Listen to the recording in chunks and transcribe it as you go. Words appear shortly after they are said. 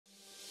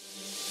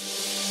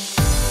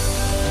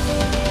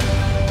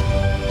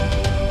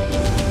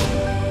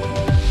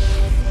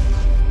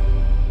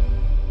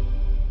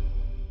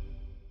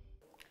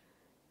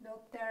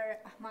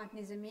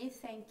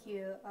thank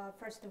you,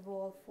 first of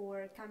all,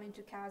 for coming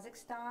to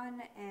Kazakhstan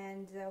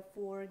and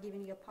for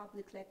giving your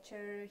public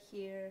lecture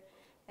here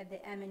at the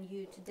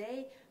MNU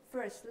today.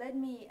 First, let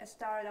me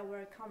start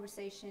our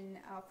conversation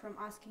from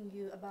asking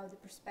you about the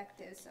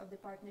perspectives of the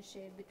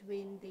partnership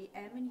between the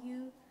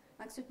MNU,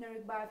 Maksud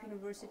Narikbayev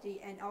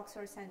University, and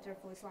Oxford Center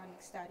for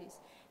Islamic Studies,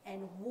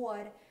 and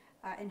what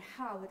and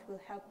how it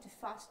will help to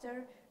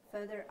foster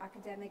further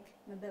academic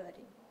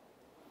mobility.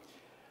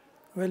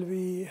 Well,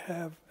 we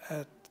have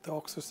at the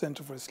Oxford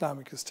Center for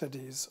Islamic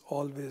Studies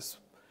always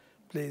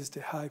placed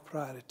a high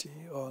priority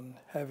on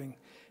having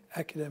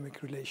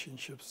academic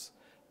relationships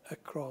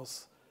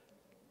across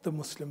the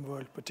Muslim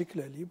world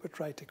particularly, but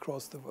right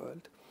across the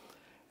world.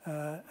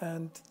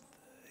 And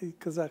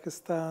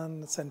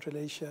Kazakhstan, Central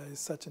Asia is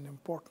such an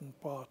important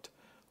part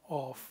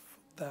of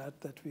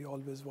that we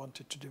always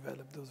wanted to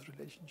develop those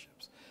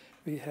relationships.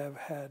 We have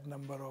had a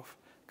number of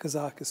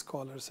Kazakh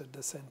scholars at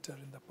the center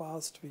in the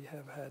past. We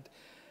have had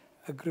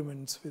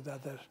agreements with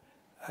other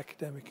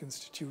academic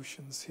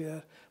institutions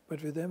here,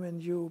 but with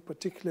MNU,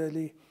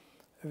 particularly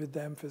with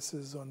the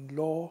emphasis on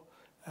law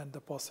and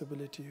the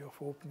possibility of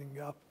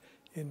opening up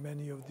in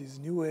many of these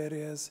new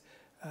areas,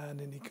 and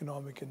in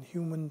economic and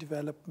human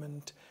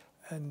development,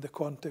 and the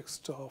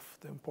context of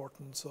the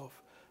importance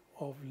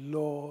of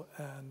law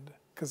and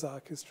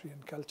Kazakh history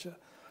and culture.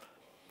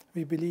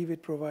 We believe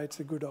it provides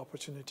a good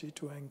opportunity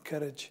to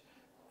encourage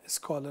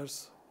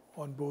scholars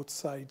on both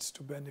sides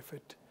to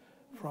benefit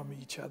from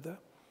each other.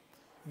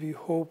 We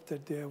hope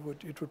that it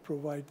would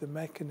provide the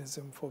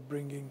mechanism for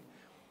bringing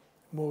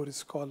more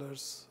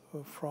scholars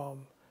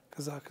from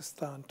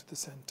Kazakhstan to the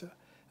center.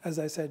 As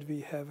I said,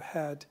 we have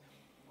had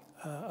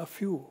a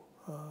few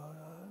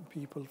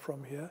people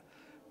from here,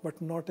 but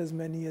not as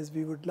many as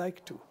we would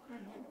like to.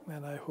 Mm-hmm.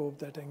 And I hope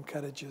that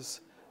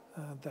encourages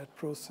that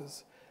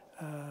process.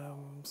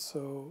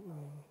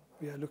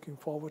 We are looking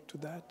forward to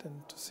that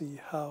and to see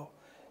how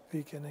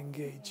we can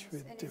engage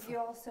with and different. You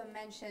also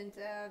mentioned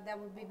that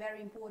would be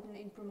very important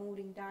in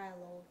promoting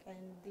dialogue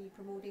and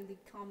promoting the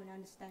common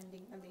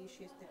understanding of the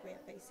issues that we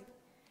are facing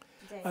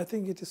today. I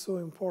think it is so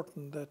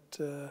important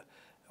that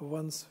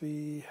once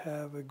we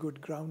have a good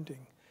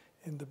grounding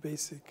in the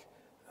basic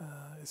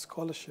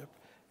scholarship,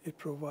 it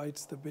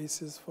provides the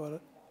basis for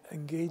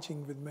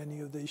engaging with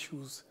many of the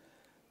issues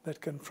that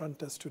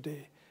confront us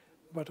today,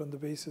 but on the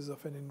basis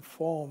of an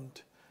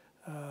informed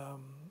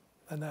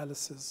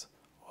analysis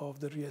of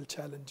the real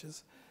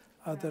challenges.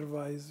 Right.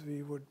 Otherwise,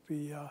 we would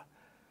be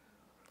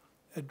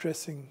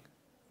addressing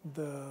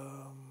the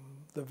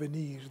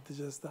veneer,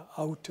 just the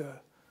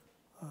outer,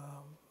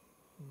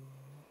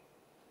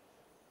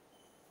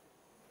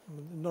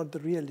 not the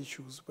real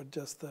issues, but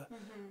just the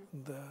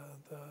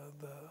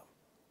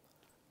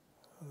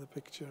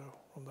picture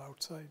on the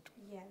outside.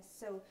 Yes.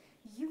 So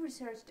you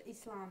researched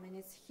Islam and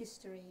its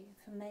history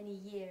for many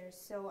years.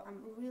 So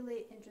I'm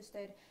really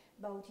interested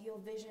about your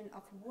vision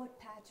of what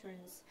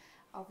patterns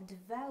of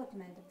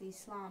development of the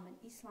Islam and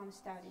Islam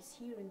studies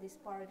here in this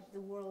part of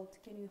the world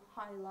can you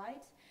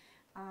highlight?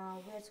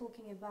 We're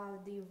talking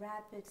about the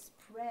rapid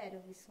spread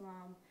of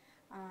Islam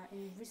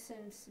in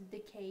recent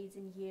decades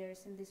and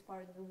years in this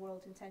part of the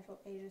world in Central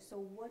Asia. So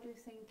what do you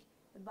think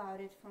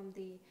about it from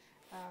the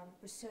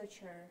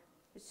researching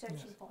Yes.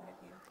 point of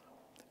view?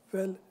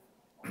 Well,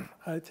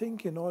 I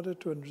think in order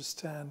to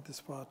understand this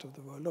part of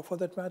the world, or for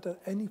that matter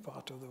any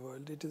part of the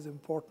world, it is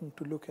important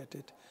to look at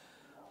it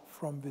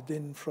from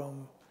within,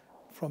 from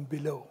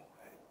below,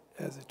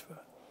 as it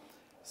were.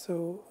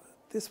 So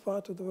this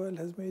part of the world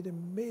has made a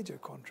major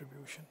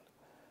contribution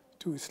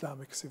to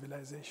Islamic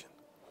civilization.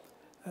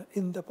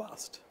 In the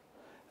past,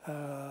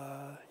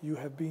 you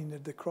have been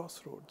at the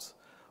crossroads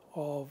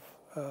of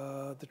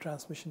the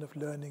transmission of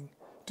learning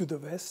to the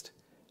West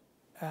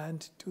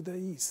and to the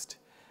East.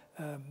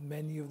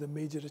 Many of the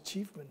major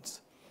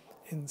achievements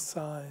in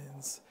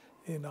science,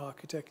 in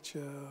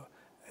architecture,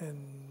 in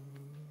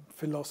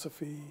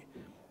philosophy,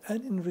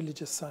 and in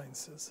religious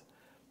sciences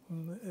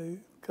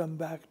come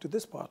back to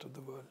this part of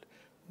the world.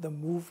 The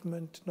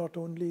movement not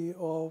only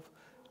of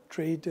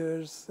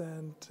traders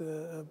and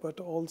but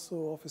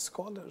also of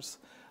scholars,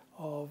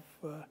 of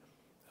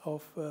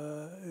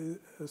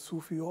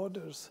Sufi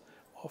orders,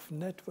 of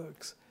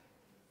networks.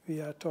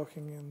 We are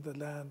talking in the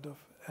land of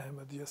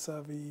Ahmad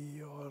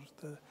Yasavi or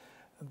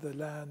the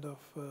land of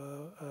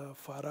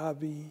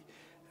Farabi.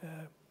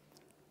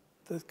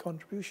 The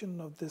contribution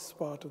of this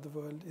part of the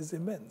world is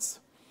immense.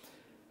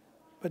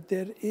 But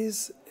there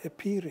is a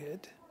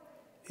period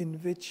in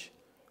which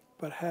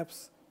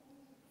perhaps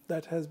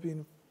that has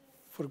been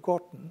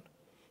forgotten,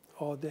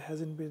 or there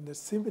hasn't been a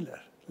similar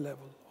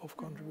level of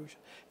contribution.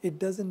 It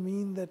doesn't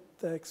mean that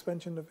the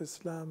expansion of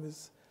Islam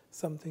is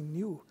something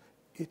new.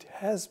 It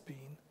has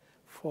been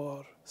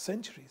for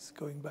centuries,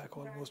 going back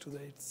almost to the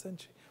 8th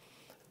century.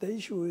 The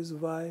issue is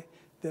why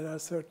there are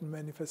certain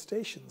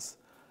manifestations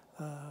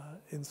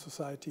in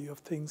society of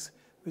things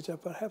which are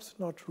perhaps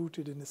not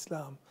rooted in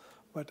Islam,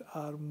 but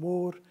are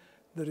more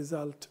the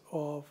result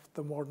of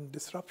the modern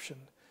disruption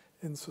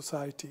in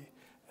society.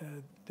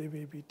 They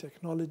may be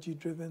technology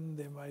driven,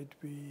 they might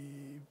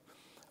be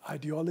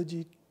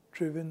ideology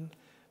driven,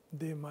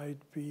 they might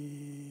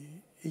be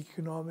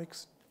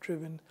economics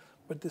driven,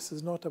 but this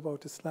is not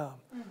about Islam.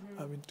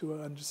 I mean,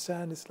 to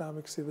understand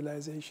Islamic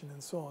civilization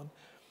and so on,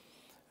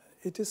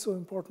 it is so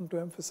important to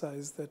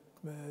emphasize that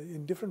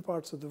in different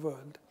parts of the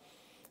world,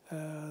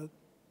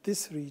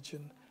 this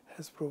region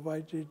has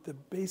provided the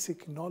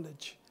basic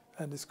knowledge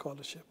and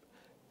scholarship.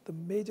 The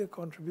major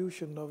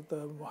contribution of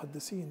the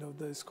muhaddithin, of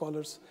the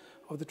scholars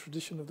of the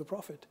tradition of the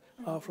Prophet,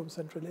 are from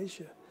Central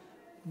Asia.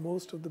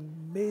 Most of the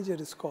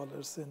major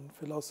scholars in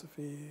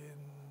philosophy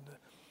and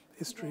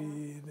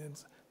history,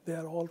 they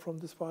are all from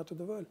this part of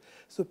the world.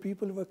 So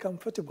people were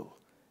comfortable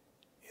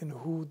in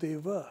who they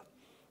were.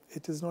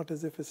 It is not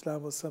as if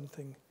Islam was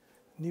something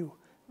new.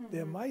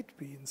 There might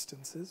be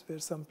instances where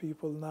some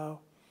people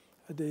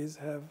nowadays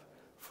have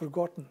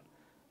forgotten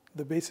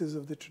the basis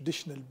of the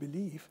traditional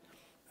belief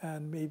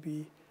and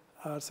maybe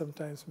are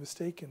sometimes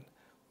mistaken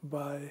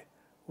by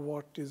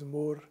what is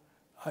more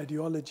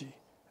ideology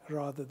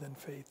rather than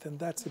faith, and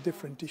that's a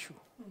different issue.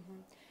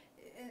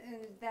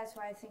 And that's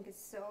why I think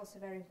it's also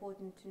very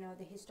important to know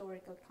the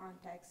historical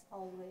context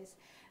always.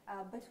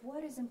 But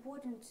what is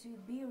important to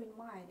bear in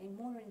mind in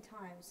modern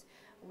times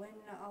when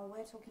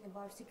we're talking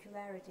about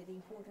secularity, the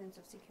importance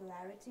of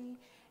secularity,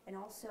 and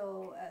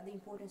also the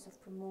importance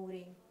of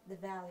promoting the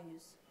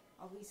values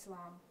of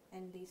Islam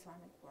and the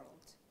Islamic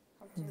world.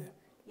 How to,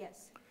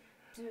 yes,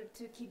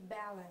 to keep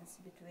balance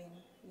between,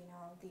 you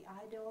know, the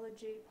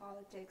ideology,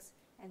 politics,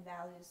 and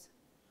values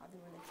of the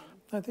religion.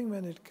 I think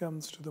when it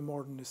comes to the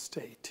modern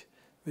state,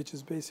 which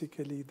is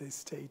basically the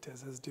state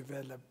as has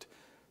developed,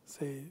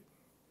 say,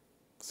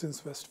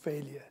 since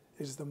Westphalia,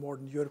 it is the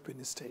modern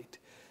European state,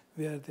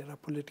 where there are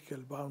political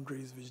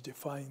boundaries which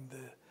define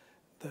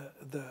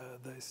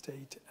the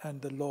state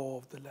and the law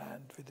of the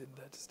land within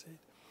that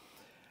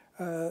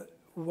state.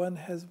 One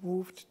has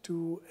moved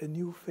to a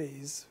new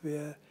phase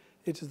where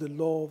it is the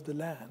law of the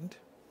land,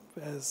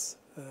 as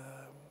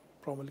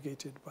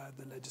promulgated by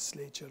the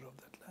legislature of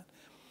that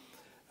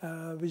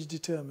land, which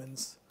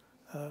determines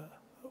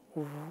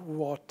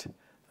what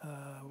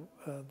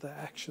the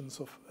actions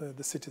of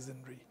the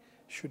citizenry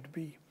should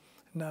be.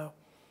 Now,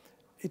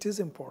 it is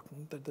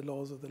important that the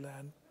laws of the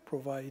land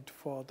provide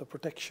for the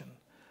protection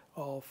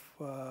of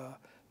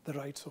the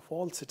rights of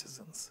all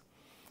citizens,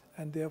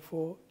 and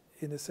therefore,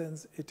 in a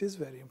sense, it is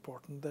very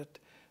important that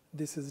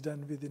this is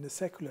done within a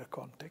secular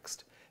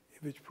context,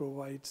 which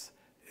provides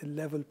a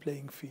level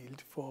playing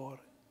field for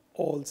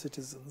all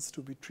citizens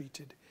to be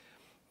treated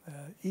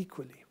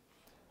equally.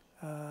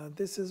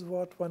 This is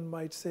what one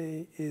might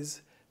say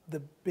is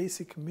the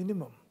basic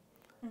minimum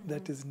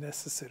that is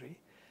necessary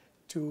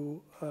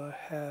to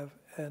have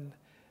an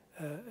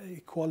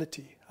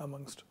equality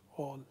amongst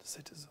all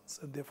citizens,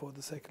 and therefore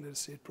the secular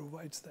state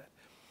provides that.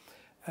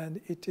 And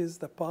it is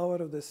the power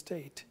of the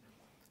state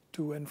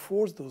to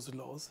enforce those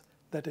laws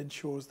that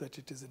ensures that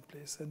it is in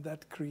place, and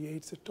that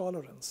creates a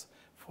tolerance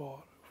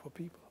for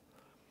people.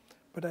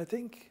 But I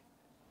think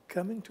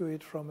coming to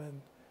it from a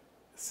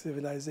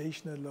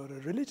civilizational or a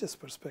religious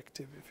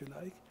perspective, if you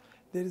like,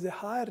 there is a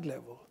higher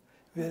level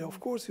where of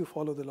course you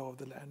follow the law of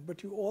the land,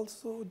 but you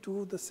also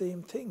do the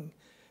same thing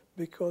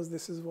because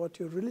this is what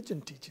your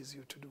religion teaches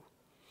you to do.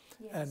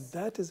 Yes. And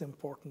that is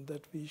important,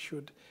 that we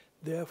should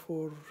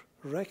therefore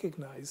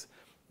recognize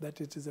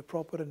that it is a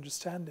proper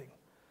understanding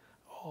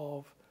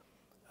of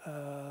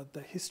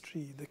the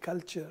history, the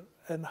culture,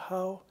 and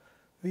how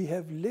we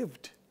have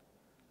lived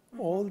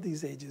all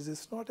these ages.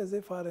 It's not as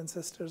if our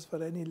ancestors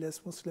were any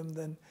less Muslim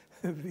than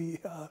we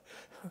are.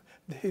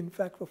 They in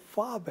fact were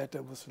far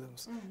better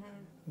Muslims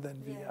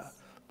than we are.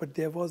 But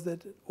there was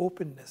that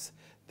openness.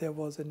 There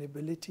was an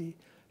ability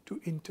to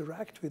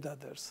interact with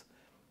others,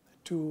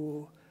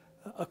 to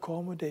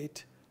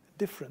accommodate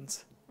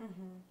difference,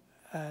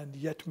 and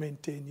yet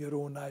maintain your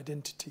own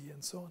identity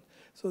and so on.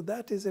 So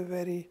that is a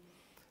very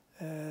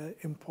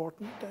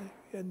important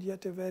and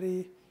yet a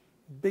very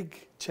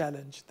big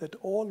challenge that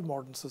all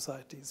modern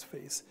societies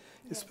face,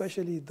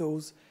 especially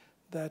those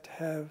that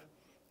have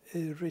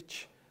a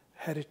rich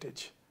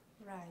heritage.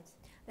 Right.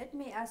 Let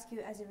me ask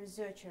you, as a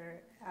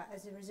researcher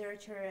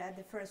at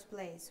the first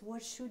place,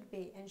 what should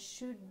be and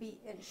should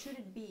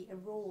it be a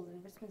role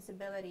and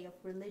responsibility of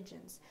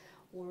religions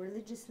or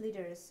religious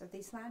leaders of the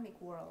Islamic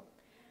world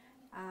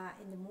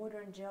in the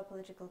modern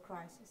geopolitical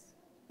crisis,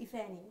 if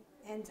any?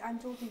 And I'm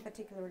talking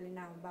particularly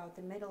now about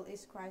the Middle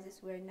East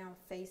crisis we're now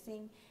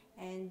facing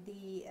and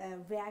the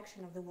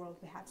reaction of the world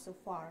we have so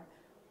far.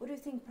 What do you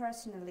think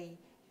personally?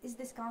 Is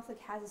this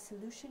conflict has a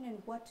solution,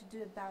 and what to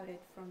do about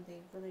it from the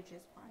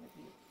religious point of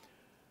view?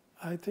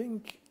 I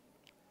think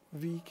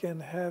we can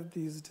have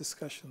these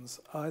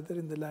discussions either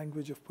in the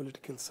language of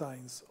political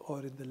science or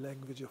in the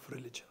language of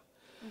religion.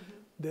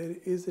 There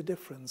is a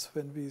difference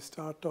when we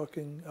start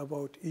talking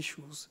about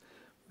issues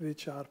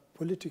which are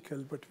political,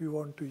 but we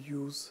want to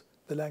use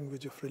the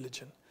language of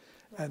religion.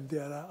 Right. And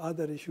there are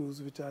other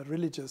issues which are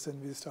religious,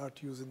 and we start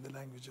using the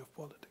language of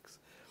politics.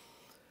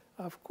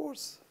 Of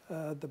course,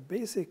 the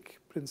basic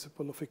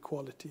principle of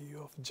equality,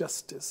 of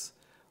justice,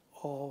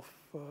 of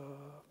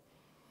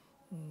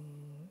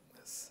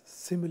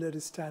similar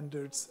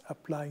standards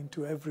applying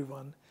to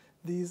everyone.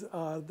 These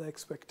are the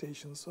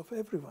expectations of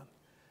everyone.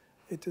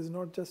 It is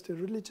not just a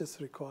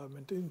religious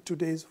requirement in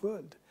today's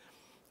world.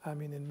 I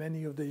mean, in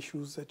many of the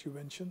issues that you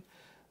mentioned,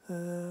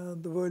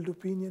 the world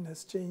opinion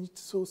has changed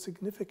so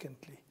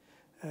significantly.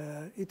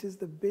 It is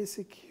the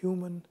basic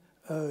human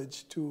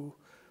urge to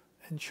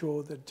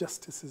ensure that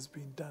justice is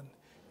being done.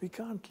 We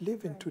can't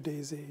live in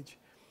today's age,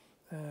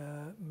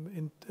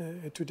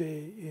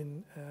 today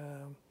in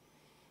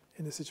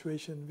a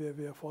situation where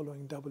we are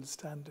following double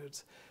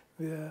standards,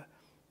 where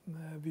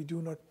we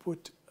do not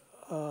put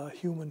a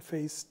human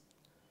face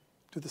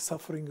to the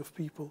suffering of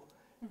people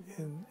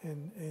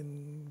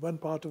in one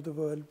part of the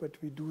world, but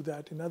we do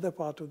that in other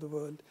part of the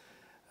world.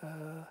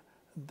 And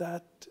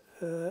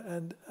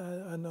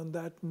on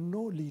that,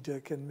 no leader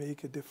can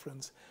make a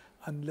difference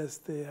unless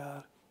they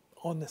are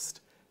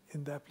honest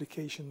in the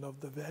application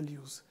of the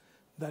values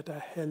that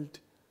are held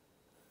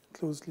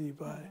closely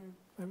by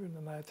everyone.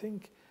 And I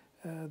think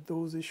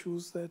those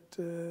issues that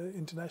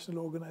international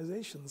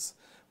organizations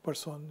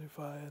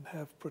personify and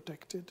have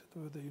protected,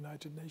 the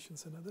United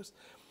Nations and others,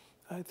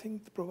 I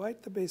think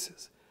provide the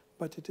basis.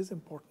 But it is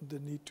important they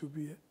need to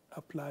be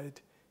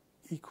applied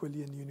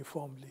equally and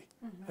uniformly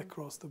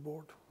across the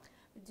board.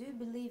 Do you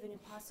believe in a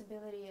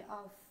possibility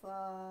of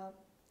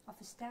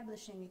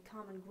establishing a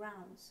common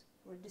grounds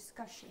for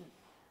discussion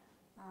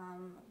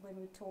when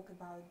we talk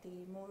about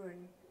the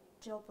modern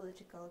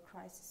geopolitical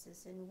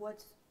crises, and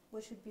what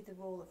should be the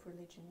role of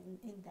religion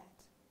in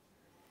that?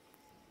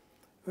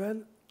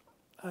 Well,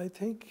 I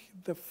think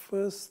the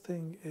first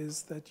thing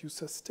is that you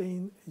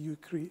sustain, you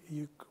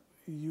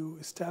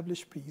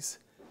establish peace,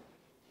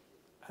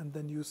 and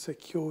then you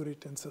secure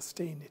it and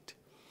sustain it.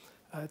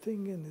 I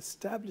think in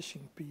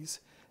establishing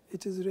peace,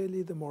 it is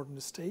really the modern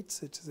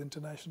states, it is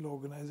international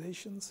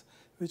organizations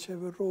which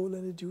have a role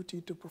and a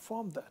duty to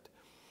perform that.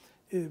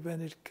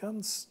 When it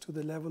comes to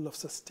the level of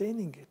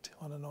sustaining it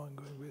on an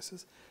ongoing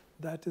basis,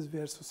 that is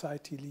where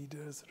society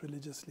leaders,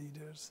 religious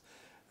leaders,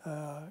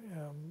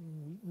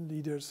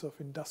 leaders of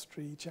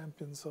industry,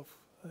 champions of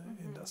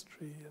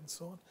industry and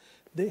so on,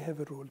 they have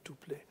a role to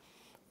play.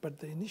 But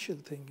the initial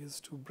thing is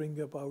to bring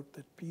about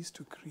that peace,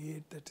 to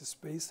create that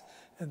space,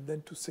 and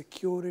then to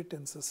secure it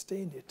and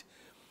sustain it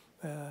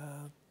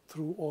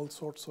through all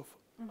sorts of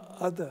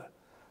other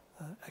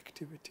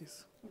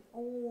activities.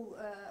 All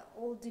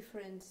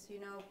different,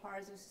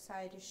 parts of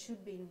society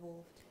should be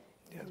involved.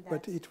 Yeah,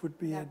 but it would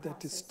be at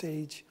that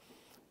stage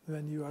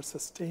when you are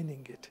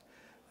sustaining it.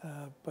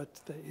 But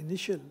the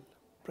initial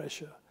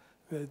pressure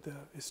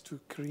is to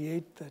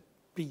create that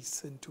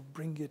peace and to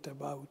bring it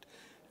about.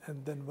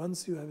 And then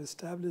once you have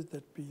established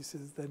that peace,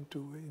 is then to,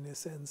 in a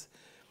sense,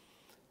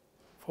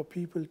 for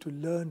people to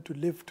learn to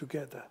live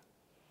together,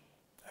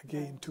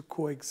 again, to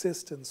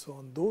coexist and so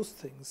on. Those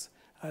things,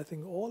 I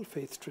think all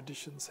faith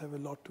traditions have a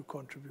lot to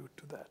contribute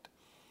to that.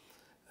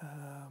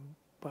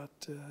 But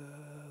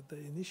the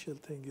initial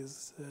thing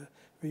is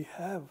we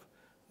have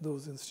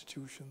those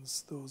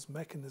institutions, those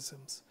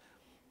mechanisms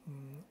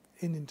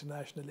in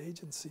international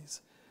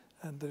agencies,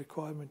 and the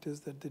requirement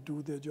is that they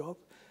do their job.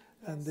 Yes.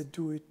 And they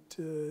do it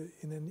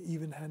in an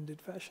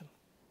even-handed fashion.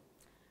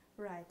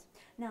 Right.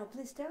 Now,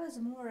 please tell us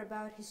more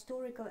about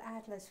Historical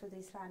Atlas for the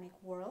Islamic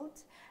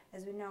World.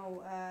 As we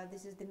know,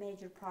 this is the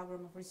major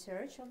program of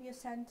research of your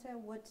center.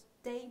 What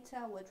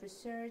data, what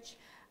research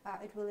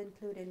it will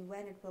include, and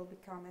when it will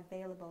become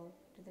available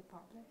to the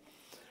public?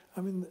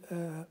 I mean,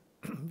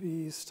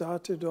 we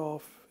started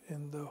off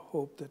in the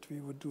hope that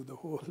we would do the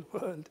whole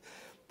world.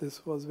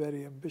 This was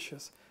very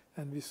ambitious.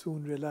 And we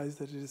soon realized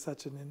that it is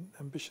such an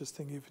ambitious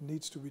thing. If it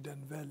needs to be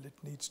done well, it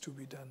needs to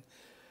be done.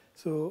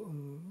 So,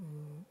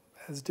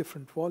 as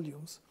different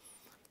volumes,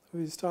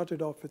 we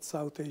started off with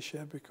South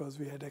Asia because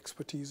we had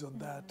expertise on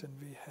that, and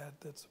we had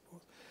that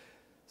support.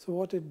 So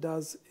what it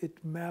does,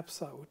 it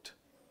maps out.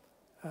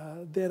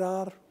 There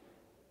are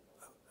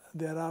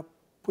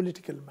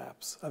political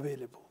maps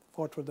available.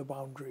 What were the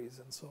boundaries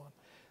and so on.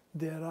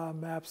 There are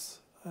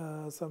maps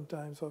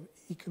sometimes of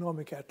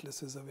economic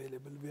atlases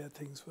available where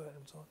things were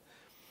and so on.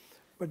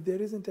 But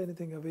there isn't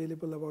anything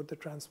available about the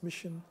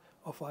transmission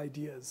of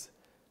ideas,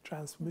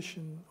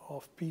 transmission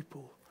of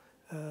people,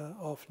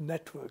 of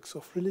networks,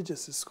 of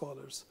religious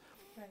scholars,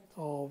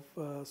 of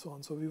so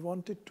on. So we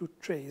wanted to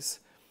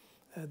trace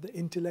the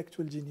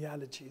intellectual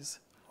genealogies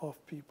of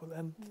people,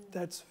 and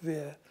that's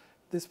where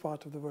this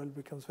part of the world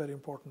becomes very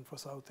important for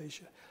South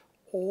Asia.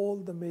 All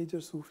the major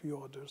Sufi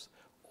orders,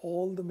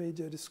 all the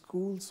major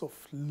schools of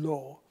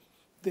law,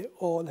 they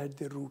all had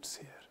their roots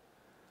here.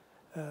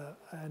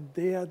 And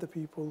they are the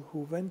people who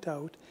went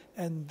out,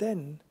 and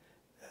then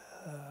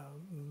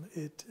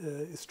it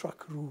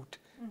struck root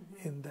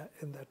in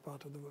that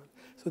part of the world.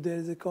 So there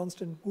is a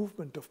constant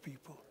movement of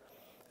people.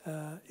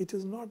 It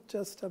is not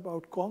just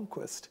about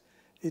conquest.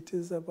 It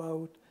is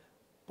about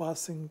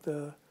passing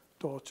the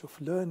torch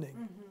of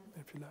learning,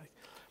 if you like.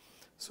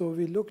 So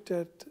we looked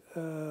at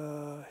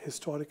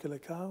historical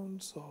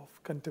accounts, of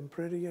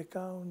contemporary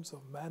accounts,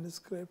 of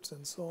manuscripts,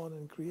 and so on,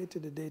 and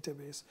created a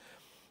database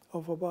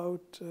of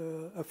about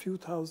a few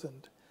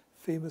thousand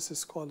famous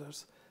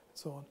scholars.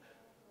 so on.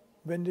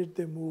 When did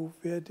they move?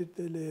 Where did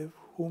they live?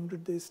 Whom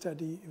did they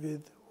study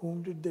with?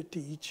 Whom did they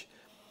teach?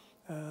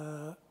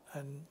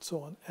 And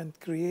so on, and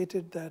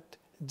created that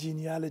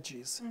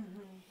genealogies.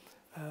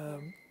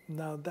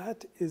 Now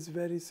that is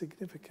very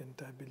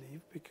significant, I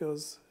believe,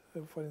 because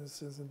for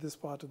instance, in this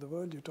part of the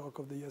world, you talk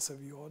of the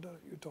Yasavi order,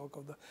 you talk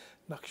of the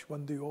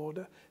Naqshbandi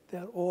order. They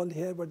are all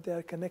here, but they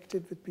are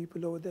connected with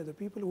people over there. The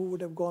people who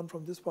would have gone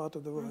from this part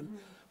of the world,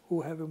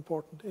 who have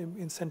important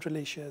in Central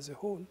Asia as a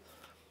whole,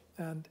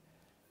 and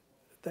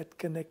that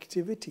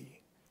connectivity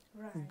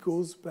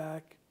goes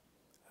back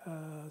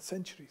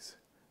centuries,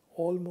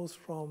 almost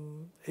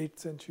from 8th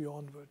century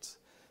onwards.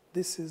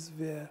 This is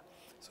where,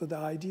 so the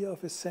idea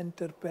of a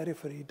center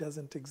periphery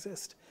doesn't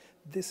exist.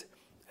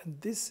 And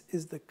this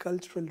is the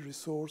cultural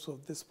resource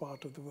of this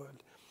part of the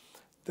world.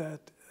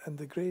 And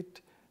the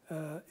great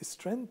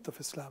strength of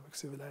Islamic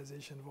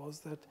civilization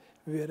was that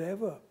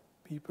wherever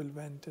people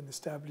went and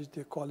established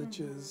their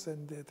colleges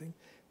and their thing,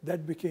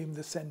 that became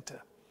the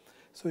center.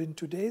 So in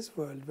today's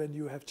world, when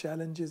you have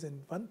challenges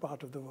in one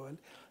part of the world,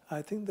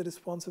 I think the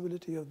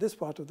responsibility of this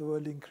part of the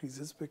world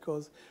increases,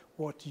 because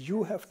what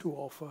you have to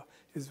offer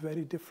is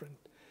very different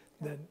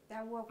than...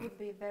 That work would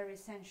be very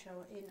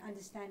essential in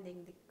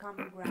understanding the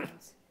common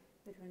grounds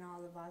between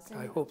all of us.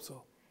 I hope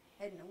so.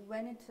 And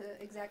when it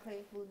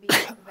exactly will be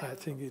available? I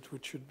think it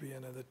should be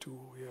another 2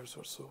 years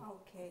or so.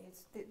 Okay,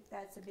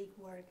 that's a big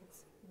work.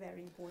 It's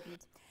very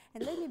important.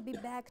 And let me be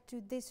back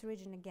to this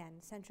region again,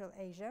 Central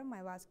Asia.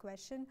 My last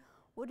question.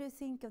 What do you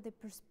think of the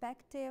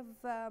perspective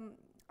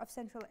of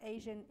Central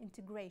Asian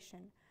integration?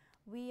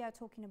 We are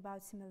talking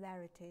about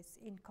similarities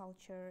in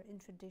culture, in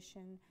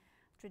traditions,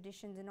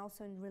 and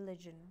also in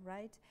religion,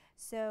 right?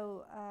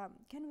 So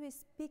can we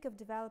speak of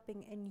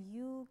developing a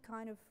new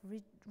kind of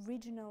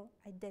regional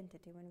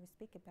identity when we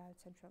speak about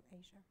Central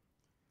Asia?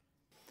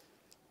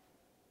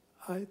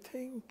 I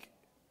think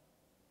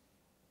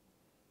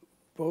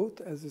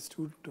both as a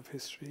student of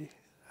history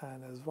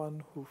and as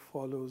one who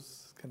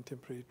follows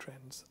contemporary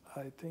trends,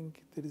 I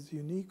think there is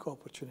unique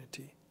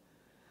opportunity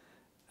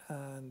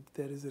and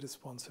there is a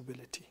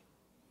responsibility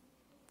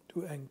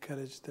to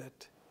encourage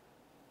that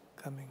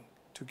coming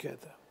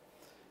together.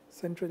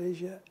 Central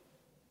Asia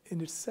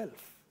in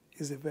itself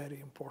is a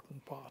very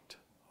important part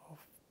of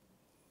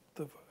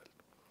the world.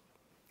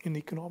 In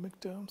economic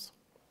terms,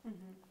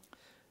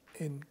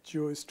 in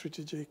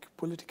geostrategic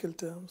political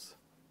terms,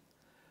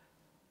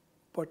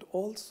 but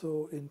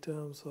also in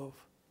terms of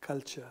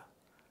culture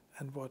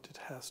and what it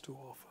has to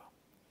offer.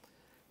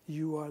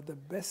 You are the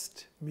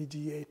best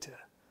mediator,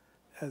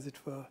 as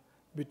it were,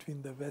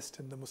 between the West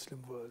and the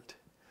Muslim world.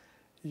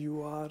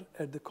 You are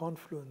at the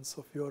confluence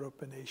of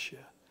Europe and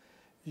Asia.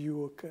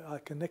 You are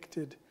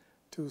connected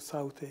to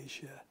South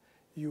Asia.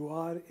 You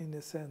are, in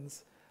a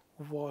sense,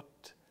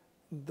 what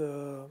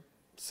the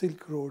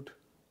Silk Road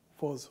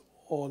was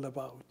all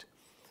about.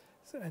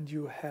 And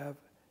you have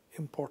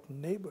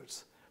important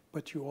neighbors,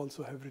 but you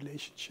also have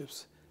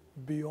relationships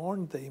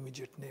beyond the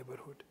immediate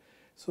neighborhood.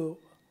 So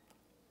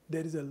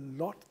there is a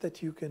lot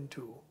that you can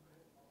do,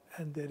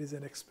 and there is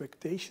an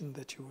expectation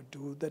that you would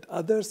do that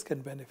others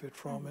can benefit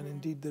from, and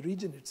indeed the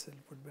region itself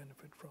would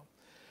benefit from.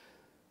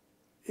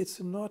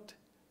 It's not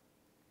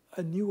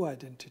a new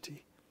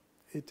identity.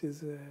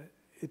 It's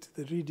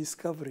the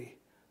rediscovery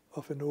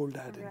of an old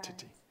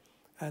identity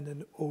and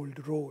an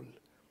old role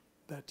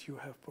that you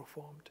have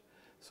performed.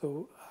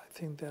 So I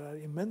think there are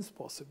immense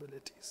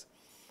possibilities.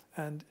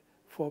 And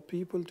for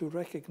people to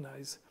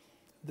recognize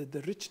that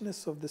the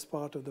richness of this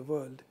part of the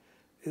world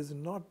is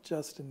not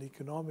just in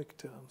economic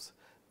terms.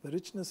 The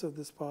richness of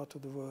this part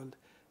of the world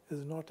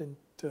is not in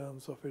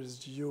terms of its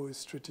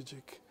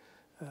geostrategic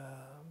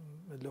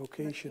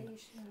location,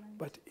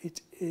 but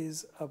it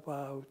is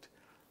about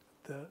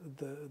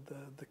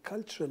the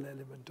cultural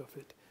element of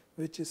it,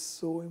 which is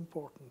so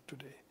important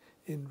today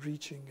in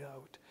reaching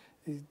out.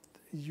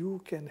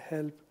 You can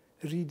help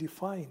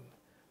redefine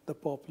the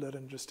popular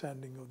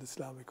understanding of the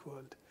Islamic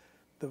world,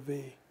 the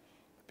way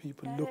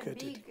people look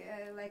at it.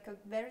 Like a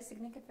very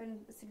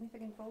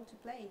significant role to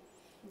play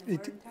in the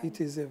modern times.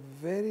 It is a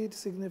very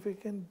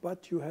significant,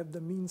 but you have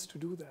the means to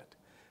do that.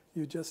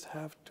 You just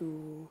have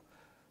to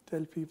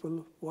tell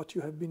people what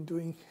you have been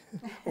doing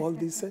all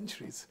these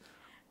centuries.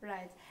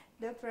 Right.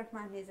 Dr.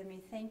 Rahman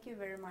Nizami, thank you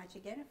very much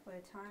again for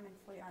your time and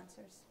for your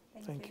answers.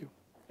 Thank you. You.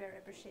 Very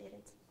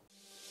appreciated.